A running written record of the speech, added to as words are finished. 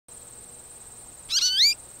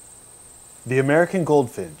The American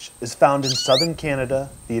goldfinch is found in southern Canada,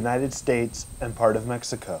 the United States, and part of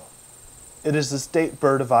Mexico. It is the state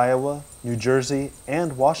bird of Iowa, New Jersey,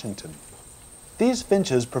 and Washington. These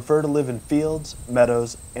finches prefer to live in fields,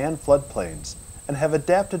 meadows, and floodplains, and have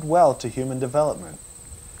adapted well to human development.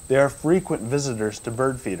 They are frequent visitors to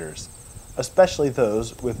bird feeders, especially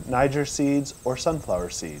those with Nyjer seeds or sunflower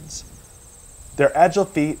seeds. Their agile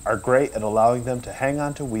feet are great at allowing them to hang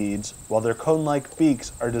on to weeds, while their cone-like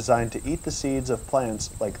beaks are designed to eat the seeds of plants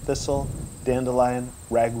like thistle, dandelion,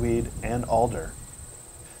 ragweed, and alder.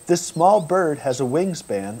 This small bird has a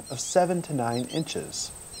wingspan of 7 to 9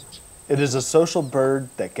 inches. It is a social bird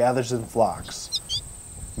that gathers in flocks.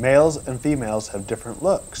 Males and females have different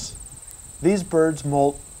looks. These birds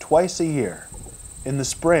molt twice a year. In the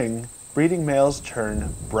spring, breeding males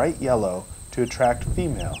turn bright yellow to attract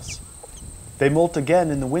females. They molt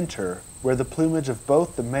again in the winter, where the plumage of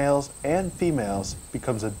both the males and females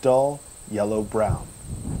becomes a dull yellow-brown.